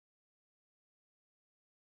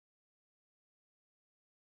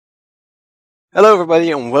Hello everybody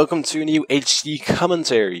and welcome to a new HD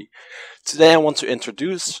commentary. Today I want to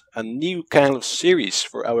introduce a new kind of series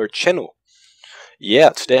for our channel.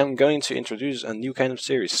 Today I'm going to introduce a new kind of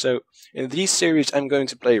series. So in this series I'm going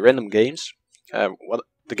to play random games. The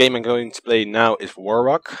game I'm going to play now is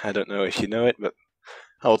Warrock. I don't know if you know it, but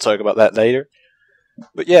I'll talk about that later.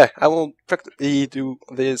 But yeah, I will practically do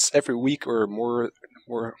this every week or more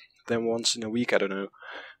than once in a week, I don't know.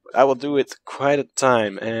 I will do it quite a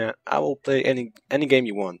time, and I will play any game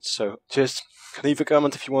you want. So just leave a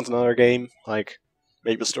comment if you want another game, like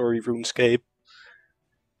MapleStory, RuneScape,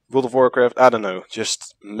 World of Warcraft. I don't know.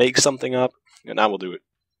 Just make something up, and I will do it.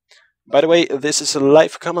 By the way, this is a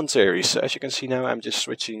live commentary, so as you can see now, I'm just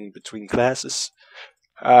switching between classes.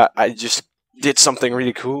 I just did something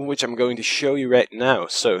really cool, which I'm going to show you right now.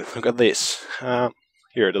 So look at this.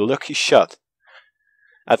 Here, the lucky shot.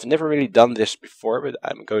 I've never really done this before, but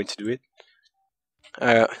I'm going to do it.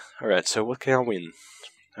 Alright, so what can I win?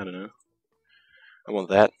 I don't know. I want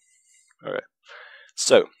that. Alright.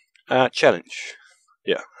 So, challenge.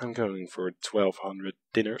 Yeah, I'm going for 1200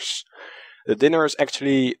 dinners. The dinner is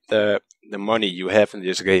actually the money you have in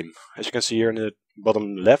this game. As you can see here in the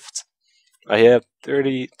bottom left, I have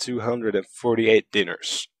 3,248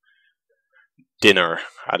 dinners. Dinner,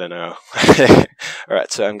 I don't know.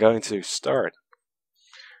 Alright, so I'm going to start.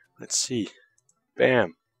 Let's see.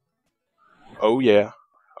 Bam. Oh yeah.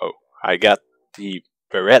 Oh, I got the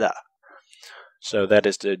Beretta. So that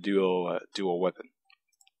is the dual weapon.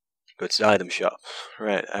 Go to the item shop.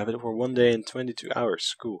 Right, I have it for 1 day and 22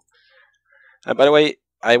 hours. Cool. By the way,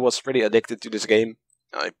 I was pretty addicted to this game.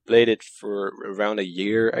 I played it for around a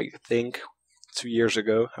year, I think. 2 years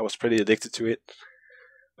ago. I was pretty addicted to it.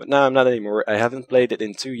 But now I'm not anymore. I haven't played it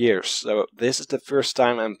in 2 years. So this is the first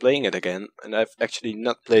time I'm playing it again. And I've actually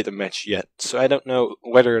not played a match yet. So I don't know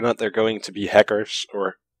whether or not they're going to be hackers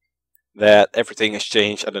or that everything has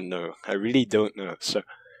changed. I don't know. I really don't know. So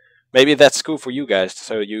maybe that's cool for you guys.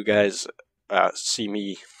 So you guys see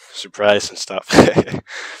me surprised and stuff.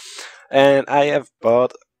 And I have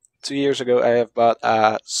bought 2 years ago. I have bought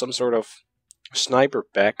some sort of sniper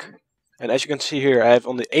pack. And as you can see here, I have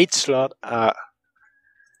on the 8th slot.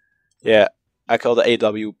 Yeah, I call the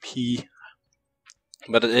AWP.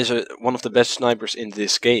 But it is one of the best snipers in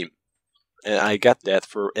this game. And I got that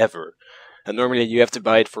forever. And normally you have to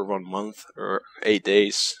buy it for 1 month or 8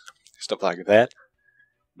 days, stuff like that.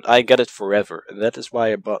 But I got it forever, and that is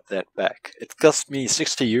why I bought that pack. It cost me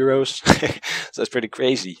 60 euros, so that's pretty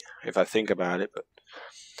crazy if I think about it.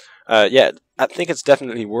 But yeah, I think it's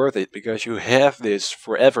definitely worth it because you have this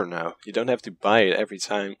forever now. You don't have to buy it every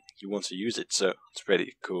time you want to use it, so it's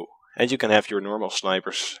pretty cool. And you can have your normal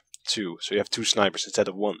snipers too, so you have 2 snipers instead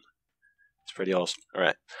of 1. It's pretty awesome.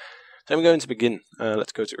 Alright. So I'm going to begin.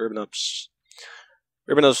 Let's go to Urban Ops.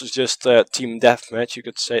 Urban Ops is just team deathmatch, you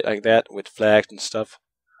could say it like that, with flags and stuff.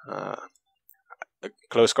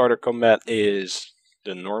 Close quarter combat is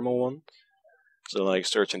the normal one. So like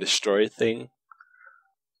search and destroy thing.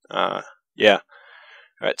 Yeah.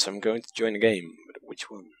 Alright, so I'm going to join the game. But which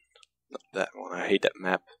one? Not that one. I hate that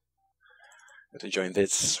map. I'm going to join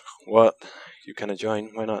this. What? You cannot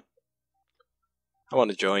join? Why not? I want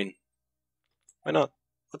to join. Why not?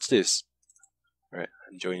 What's this? Alright,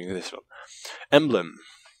 I'm joining this one. Emblem.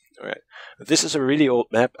 Alright. This is a really old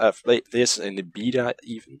map. I've played this in the beta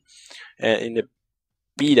even. And in the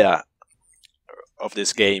beta of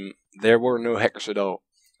this game, there were no hackers at all.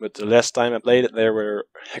 But the last time I played it, there were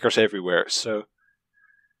hackers everywhere. So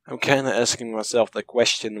I'm kind of asking myself the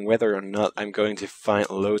question whether or not I'm going to find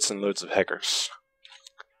loads and loads of hackers.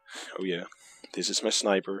 Oh yeah, this is my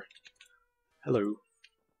sniper. Hello.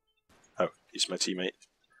 Oh, he's my teammate.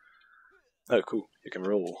 Oh, cool. You can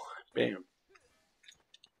roll. Bam.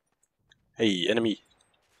 Hey, enemy.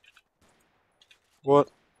 What?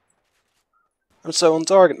 I'm so on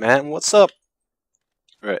target, man. What's up?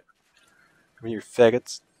 Right. Come here,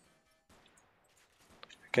 faggots.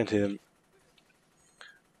 I can't hit him.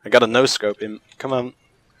 I gotta no-scope him. Come on. I'm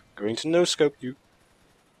going to no-scope you.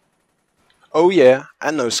 Oh yeah, I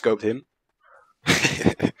no-scoped him.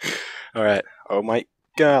 Alright. Oh my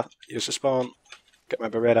god. Here's the spawn. Get my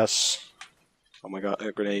Berettas. Oh my god,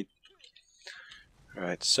 a grenade.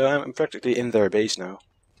 Alright, so I'm practically in their base now.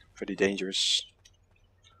 Pretty dangerous.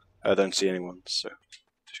 I don't see anyone, so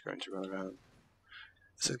just going to run around.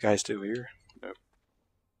 Is this guy still here? No.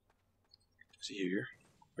 Is he here?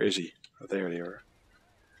 Where is he? Oh, there they are.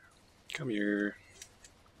 Come here.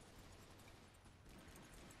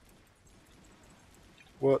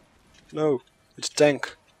 What? No, it's a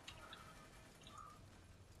tank.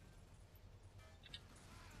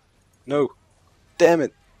 No. Damn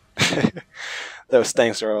it. Those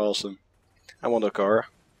tanks are awesome. I want a car.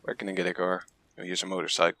 Where can I get a car? Oh, here's a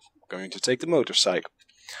motorcycle. I'm going to take the motorcycle.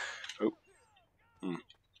 Oh.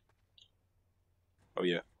 Oh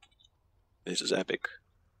yeah. This is epic.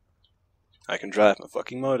 I can drive my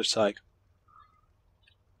fucking motorcycle.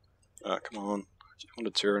 Ah, come on. Just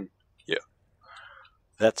want to turn. Yeah.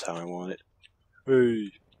 That's how I want it.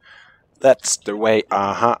 Hey. That's the way.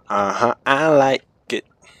 I like it.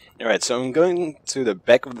 Alright, so I'm going to the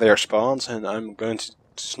back of their spawns and I'm going to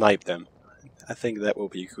snipe them. I think that will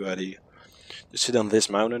be a good idea. Just sit on this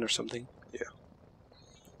mountain or something. Yeah.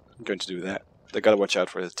 I'm going to do that. But I gotta watch out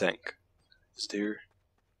for the tank. Is there?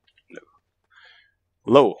 No.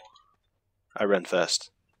 Low. I ran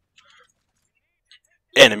fast.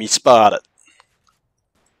 Enemy spotted.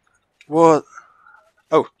 What?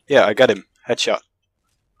 Oh, yeah, I got him. Headshot.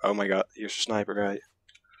 Oh my god, here's a sniper guy.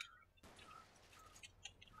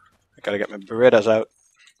 I gotta get my Berettas out.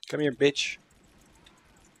 Come here, bitch.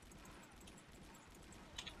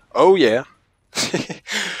 Oh yeah.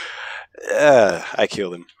 Yeah, I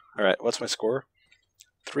killed him. Alright, what's my score?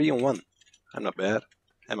 3-1. I'm not bad.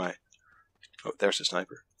 Am I? Oh, there's a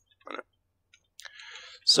sniper. Oh, no.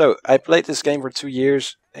 So, I played this game for 2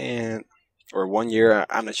 years, and or 1 year,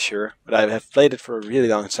 I'm not sure. But I have played it for a really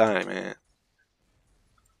long time, man.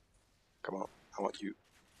 Come on, I want you.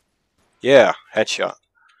 Yeah, headshot.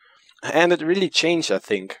 And it really changed, I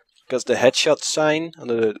think. Because the headshot sign on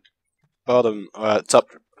the bottom, top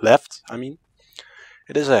left, I mean.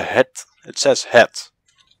 It is a head. It says head.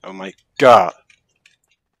 Oh my god.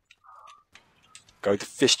 Going to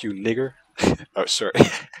fist you, nigger. Oh, sorry.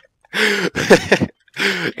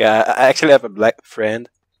 Yeah, I actually have a black friend,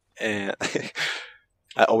 and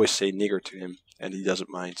I always say nigger to him, and he doesn't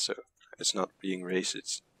mind, so it's not being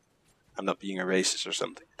racist. I'm not being a racist or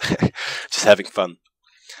something. Just having fun.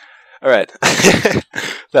 Alright.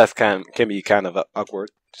 That can be kind of awkward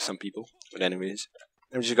to some people, but anyways.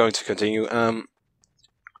 I'm just going to continue.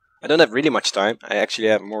 I don't have really much time. I actually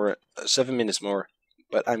have more 7 minutes more,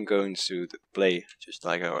 but I'm going to play just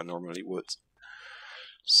like I normally would.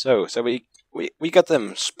 So we got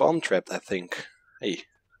them spawn trapped, I think. Hey,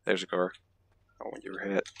 there's a car. I want your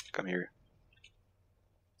head. Come here.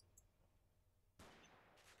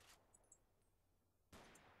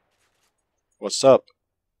 What's up?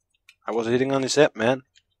 I was hitting on his head, man.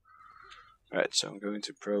 Alright, so I'm going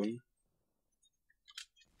to prone.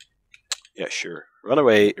 Yeah, sure. Run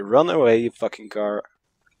away, you fucking car.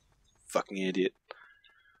 Fucking idiot.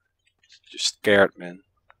 You're scared, man.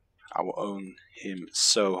 I will own him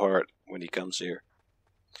so hard when he comes here.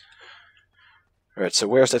 Alright, so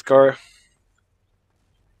where's that car?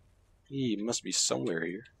 He must be somewhere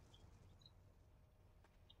here.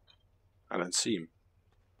 I don't see him.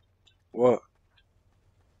 What?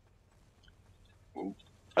 Ooh,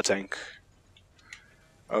 a tank.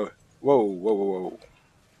 Oh, whoa.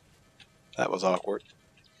 That was awkward.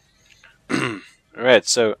 Alright,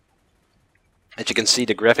 so as you can see,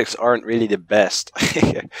 the graphics aren't really the best.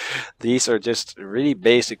 These are just really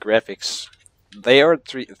basic graphics. They are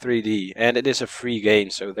 3D, and it is a free game,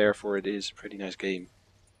 so therefore it is a pretty nice game.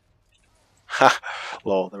 Ha!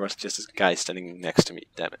 Lol, there was just this guy standing next to me,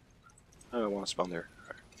 damn it. Oh, I want to spawn there.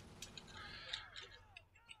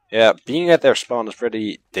 Yeah, being at their spawn is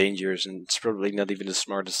pretty dangerous, and it's probably not even the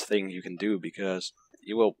smartest thing you can do, because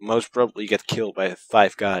you will most probably get killed by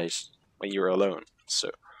 5 guys when you're alone. So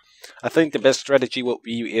I think the best strategy would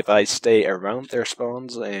be if I stay around their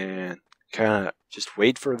spawns and kind of just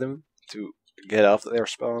wait for them to get off their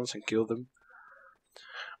spawns and kill them.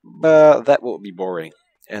 But that would be boring,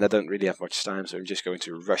 and I don't really have much time, so I'm just going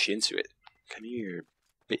to rush into it. Come here,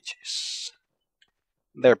 bitches.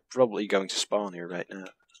 They're probably going to spawn here right now,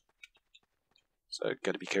 so I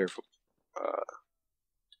gotta be careful.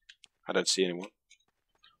 I don't see anyone.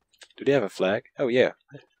 Do they have a flag? Oh yeah.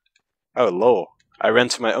 Oh lol. I ran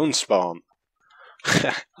to my own spawn.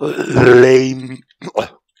 Lame.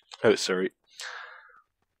 Oh, sorry.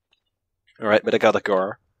 Alright, but I got a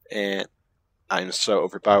car, and I'm so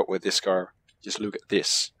overpowered with this car. Just look at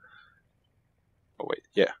this. Oh wait,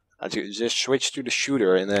 yeah. I just switch to the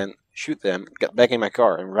shooter and then shoot them, get back in my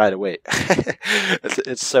car, and ride away.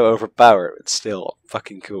 It's so overpowered, it's still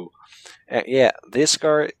fucking cool. And yeah, this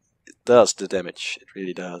car does the damage. It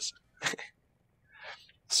really does.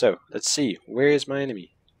 So, let's see. Where is my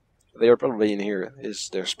enemy? They are probably in here. Is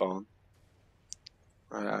their spawn?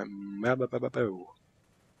 Ha!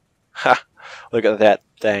 Look at that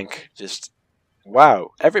tank. Just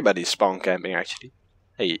wow. Everybody's spawn camping actually.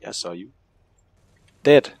 Hey, I saw you.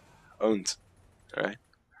 Dead. Owned. Alright.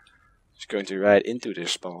 Just going to ride into their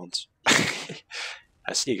spawns.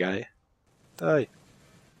 I see a guy. Die.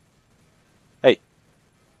 Hey.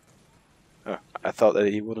 Oh, I thought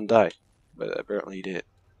that he wouldn't die, but apparently he did.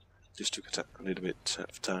 Just took a little bit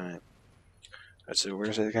of time. Alright, so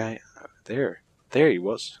where's that guy? There. There he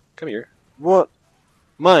was. Come here. What?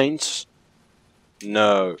 Mines?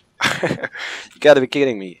 No. You gotta be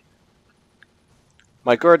kidding me.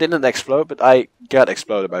 My car didn't explode, but I got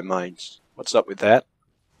exploded by mines. What's up with that?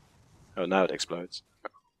 Oh, now it explodes.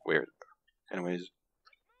 Weird. Anyways.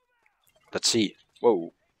 Let's see.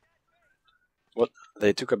 Whoa. What?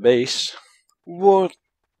 They took a base? What?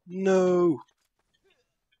 No.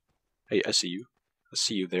 Hey, I see you. I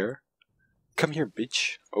see you there. Come here,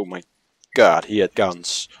 bitch. Oh my god, he had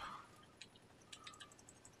guns.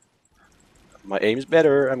 My aim's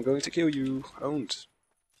better. I'm going to kill you. Owned.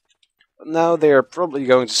 Now they're probably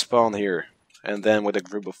going to spawn here. And then with a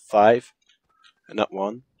group of 5. And not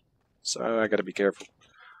 1. So I gotta be careful.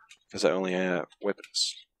 Because I only have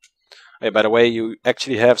weapons. Hey, by the way, you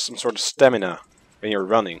actually have some sort of stamina when you're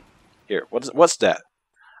running. Here, what's that?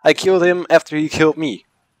 I killed him after he killed me.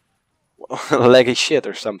 Leggy shit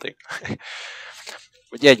or something.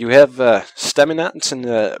 But yeah, you have stamina. It's in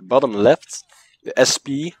the bottom left. The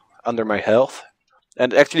SP under my health.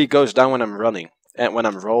 And it actually goes down when I'm running. And when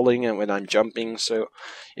I'm rolling and when I'm jumping. So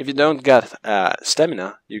if you don't got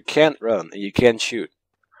stamina, you can't run and you can't shoot.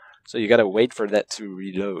 So you gotta wait for that to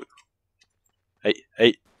reload. Hey,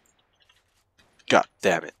 hey. God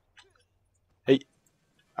damn it. Hey,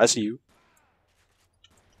 I see you.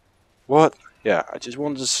 What? Yeah, I just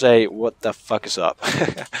wanted to say, what the fuck is up?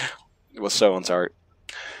 It was so on target.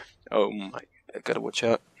 Oh my, I gotta watch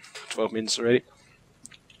out. 12 minutes already.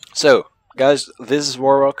 So, guys, this is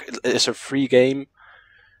Warrock. It's a free game.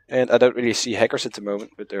 And I don't really see hackers at the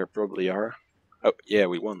moment, but there probably are. Oh, yeah,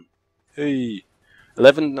 we won. Hey.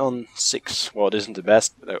 11 on 6. Well, it isn't the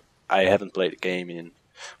best, but I haven't played the game in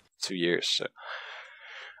 2 years, so...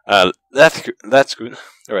 that's good.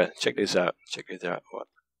 Alright, check this out. Check it out. What?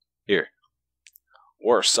 Here.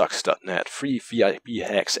 Warsucks.net. Free VIP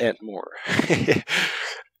hacks and more.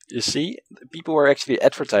 You see? People are actually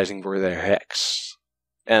advertising for their hacks.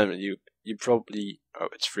 And you probably... Oh,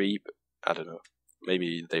 it's free, but I don't know.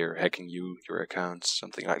 Maybe they're hacking you, your accounts,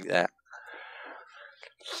 something like that.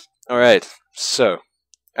 Alright, so...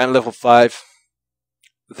 I'm level 5.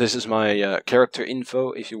 This is my character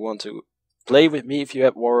info. If you want to play with me, if you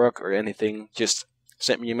have Warrock or anything, just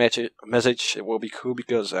send me a message. It will be cool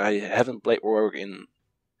because I haven't played Warrock in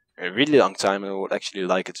a really long time and I would actually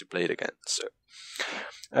like it to play it again. So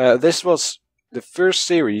this was the first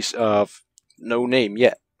series of no name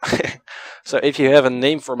yet. So if you have a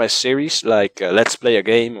name for my series, like Let's Play a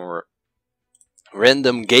Game or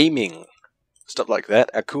Random Gaming, stuff like that,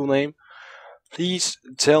 a cool name, please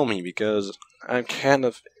tell me because I'm kind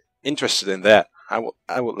of interested in that.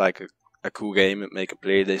 I would like a cool game and make a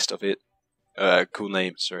playlist of it. Cool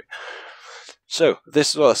name, sorry. So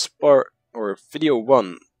this was video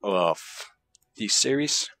 1 of the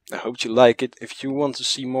series. I hope you like it. If you want to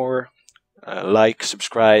see more, like,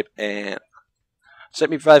 subscribe, and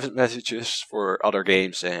send me private messages for other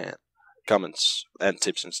games and comments and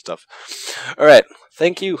tips and stuff. Alright,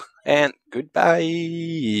 thank you and goodbye.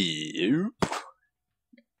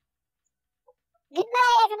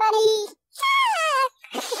 Goodbye, everybody.